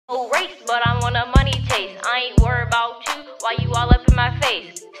but I'm on a money chase. I ain't worried about you while you all up in my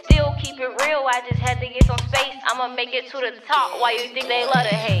face. Still keep it real, I just had to get some space. I'ma make it to the top while you think they love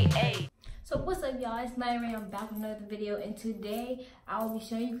to hate. Hey. So what's up, y'all? It's Night Ray. I'm back with another video, and today I will be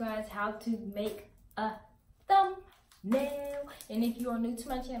showing you guys how to make a thumbnail. And if you are new to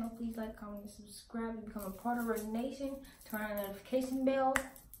my channel, please like, comment, and subscribe to become a part of our nation. Turn on the notification bell.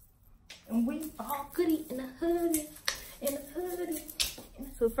 And we all goody in the hoodie.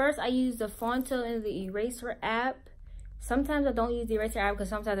 So first I use the Fonto and the eraser app. Sometimes I don't use the eraser app because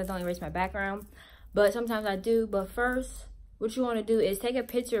sometimes I don't erase my background, but sometimes I do. But first, what you want to do is take a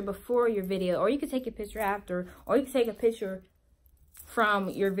picture before your video, or you can take a picture after, or you can take a picture from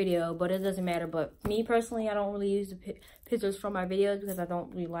your video, but it doesn't matter. But me personally, I don't really use the pictures from my videos because I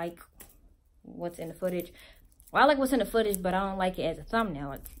don't really like what's in the footage. Well, I like what's in the footage, but I don't like it as a thumbnail.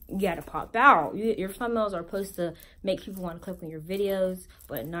 Like, you gotta pop out. Your thumbnails are supposed to make people want to click on your videos,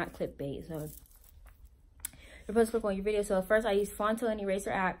 but not clickbait. So you're supposed to click on your video. So first I use Fonto and Eraser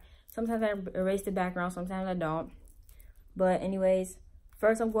app. Sometimes I erase the background, sometimes I don't. But anyways,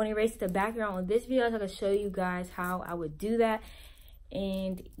 first I'm going to erase the background on this video so I can show you guys how I would do that.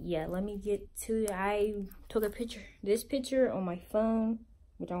 And yeah, let me get to it. I took a picture, this picture on my phone,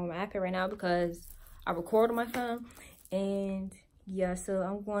 which I'm on my iPad right now because I record on my phone. And yeah, so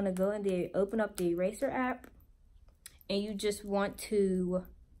I'm going to go in there, open up the Eraser app, and you just want to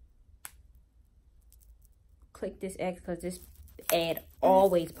click this X because this ad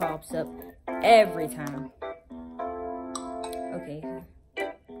always pops up every time. Okay,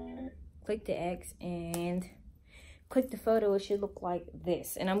 click the X and click the photo. It should look like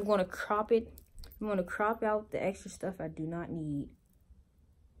this, and I'm going to crop it. I'm going to crop out the extra stuff I do not need.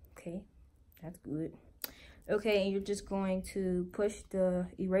 Okay, that's good. Okay, and you're just going to push the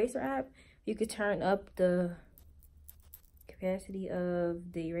eraser app. You could turn up the capacity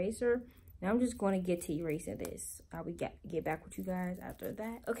of the eraser. Now I'm just going to get to erasing this. I will get back with you guys after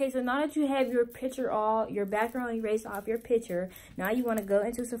that. Okay, so now that you have your picture your background erased off your picture, now you want to go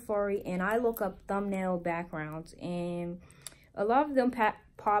into Safari, and I look up thumbnail backgrounds, and a lot of them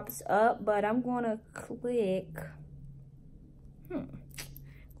pops up, but I'm going to click. I'm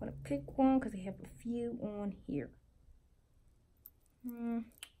going to pick one because I have a few on here. I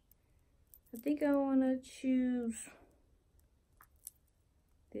think I want to choose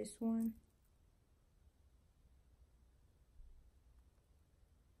this one.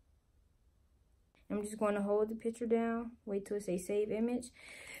 I'm just going to hold the picture down, wait till it says save image.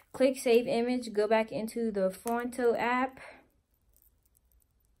 Click save image, go back into the Fonto app,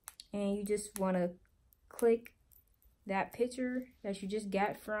 and you just want to click that picture that you just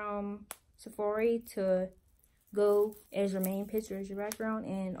got from Safari to go as your main picture as your background.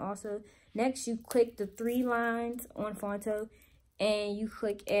 And also next you click the 3 lines on Fonto and you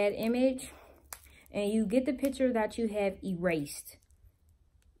click add image, and you get the picture that you have erased,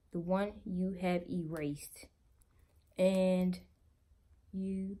 the one you have erased, and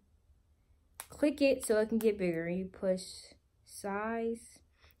you click it so it can get bigger. You push size,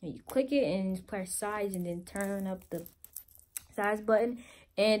 and you click it and press size, and then turn up the size button,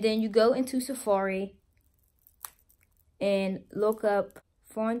 and then you go into Safari and look up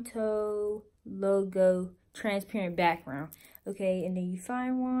Fonto logo transparent background. Okay, and then you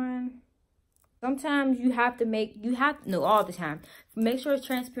find one. Sometimes you have to no, all the time. Make sure it's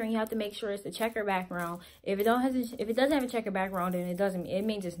transparent. You have to make sure it's the checker background. If it doesn't have a checker background, then it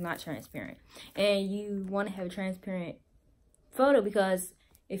means it's not transparent. And you want to have a transparent photo, because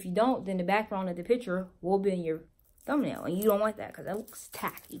if you don't, then the background of the picture will be in your thumbnail, and you don't want that because that looks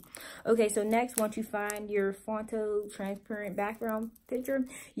tacky. Okay, so next, once you find your Fonto transparent background picture,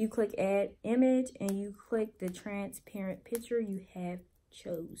 you click add image, and you click the transparent picture you have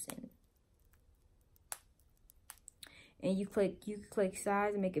chosen. And you click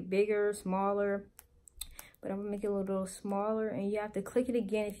size and make it bigger, smaller. But I'm gonna make it a little smaller, and you have to click it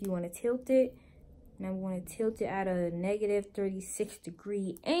again if you want to tilt it. And I'm going to tilt it at a negative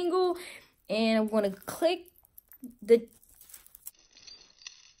 36-degree angle, and I'm going to click the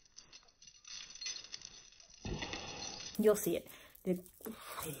you'll see it.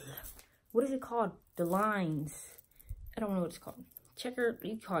 What is it called? The lines. I don't know what it's called. Checker.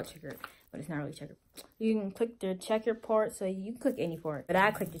 You call it checker, but it's not really checker. You can click the checker part, so you can click any part, but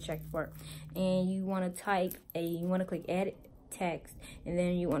I click the checker part. And you want to click add text, and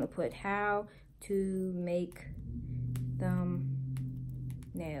then you want to put how to make thumbnails.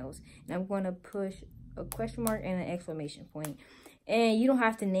 And I'm going to push a question mark and an exclamation point. And you don't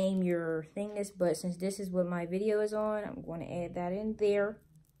have to name your thing but since this is what my video is on, I'm going to add that in there.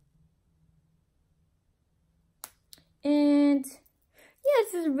 And yeah,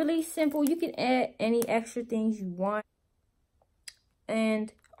 this is really simple. You can add any extra things you want.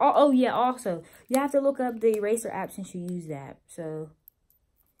 And oh yeah, also you have to look up the eraser app since you use that. So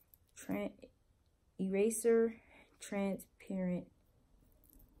eraser transparent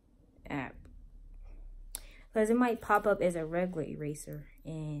app, because it might pop up as a regular eraser,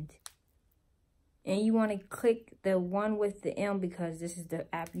 and you want to click the one with the M because this is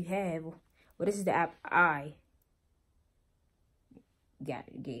the app you have. Well, this is the app I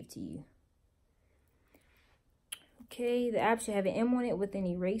gave to you. Okay, the app should have an M on it with an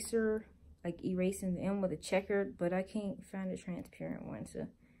eraser, like erasing the M with a checkered, but I can't find a transparent one, so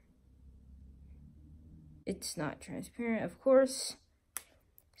it's not transparent, of course.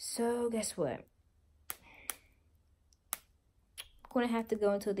 So guess what? I'm gonna have to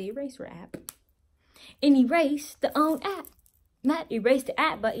go into the eraser app and erase the own app. Not erase the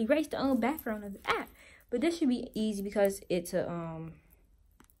app, but erase the own background of the app. But this should be easy because it's a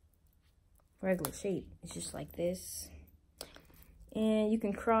regular shape. It's just like this, and you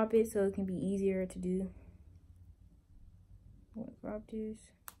can crop it so it can be easier to do. I want to crop this.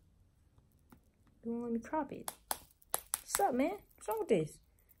 Don't let me crop it. What's up, man? What's wrong with this?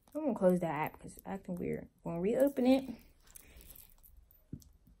 I'm gonna close that app because it's acting weird. I'm gonna reopen it,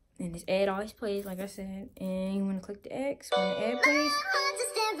 and this ad always plays, like I said. And you want to click the X when the ad plays.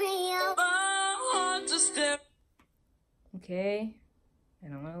 Okay, I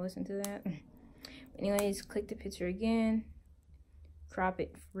don't want to listen to that. Anyways, click the picture again. Crop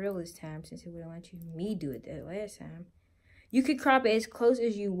it for real this time, since it wouldn't let me do it that last time. You could crop it as close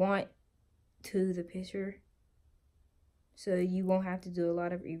as you want to the picture, so you won't have to do a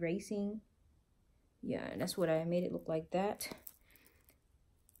lot of erasing. Yeah, that's what I made it look like that.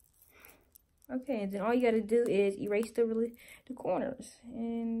 Okay, and then all you gotta do is erase the corners,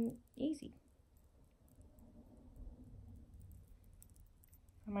 and easy.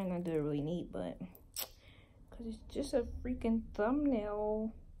 I might not do it really neat, but because it's just a freaking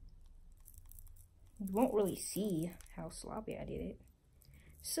thumbnail, you won't really see how sloppy I did it.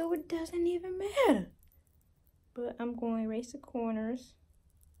 So it doesn't even matter. But I'm going to erase the corners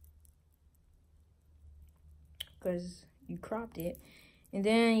because you cropped it. And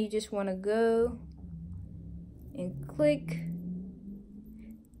then you just want to go and click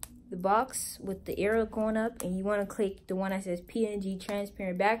the box with the arrow going up, and you want to click the one that says PNG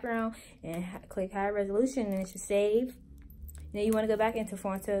transparent background and click high resolution, and it should save. Then you want to go back into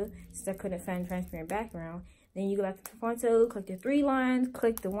Fonto since I couldn't find transparent background. Then you go back to Fonto, click the 3 lines,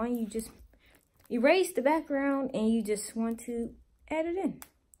 click the one you just erased the background, and you just want to add it in.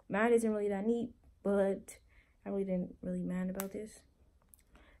 Mine isn't really that neat, but I really didn't really mind about this.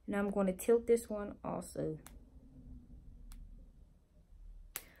 Now I'm going to tilt this one also.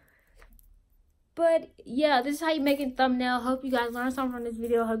 But yeah, this is how you make a thumbnail. Hope you guys learned something from this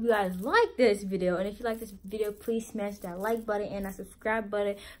video. Hope you guys like this video. And if you like this video, please smash that like button and that subscribe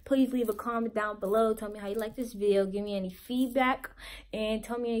button. Please leave a comment down below. Tell me how you like this video. Give me any feedback. And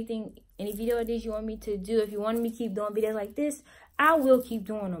tell me any video ideas you want me to do. If you want me to keep doing videos like this, I will keep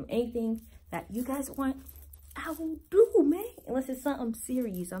doing them. Anything that you guys want, I will do, man. Unless it's something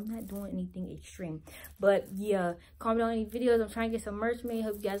serious. I'm not doing anything extreme. But yeah, comment on any videos. I'm trying to get some merch made.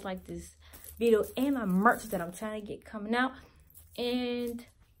 Hope you guys like this video and my merch that I'm trying to get coming out. And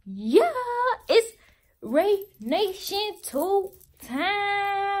yeah, it's Ray Nation 2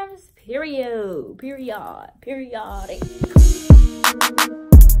 times period. Periodic.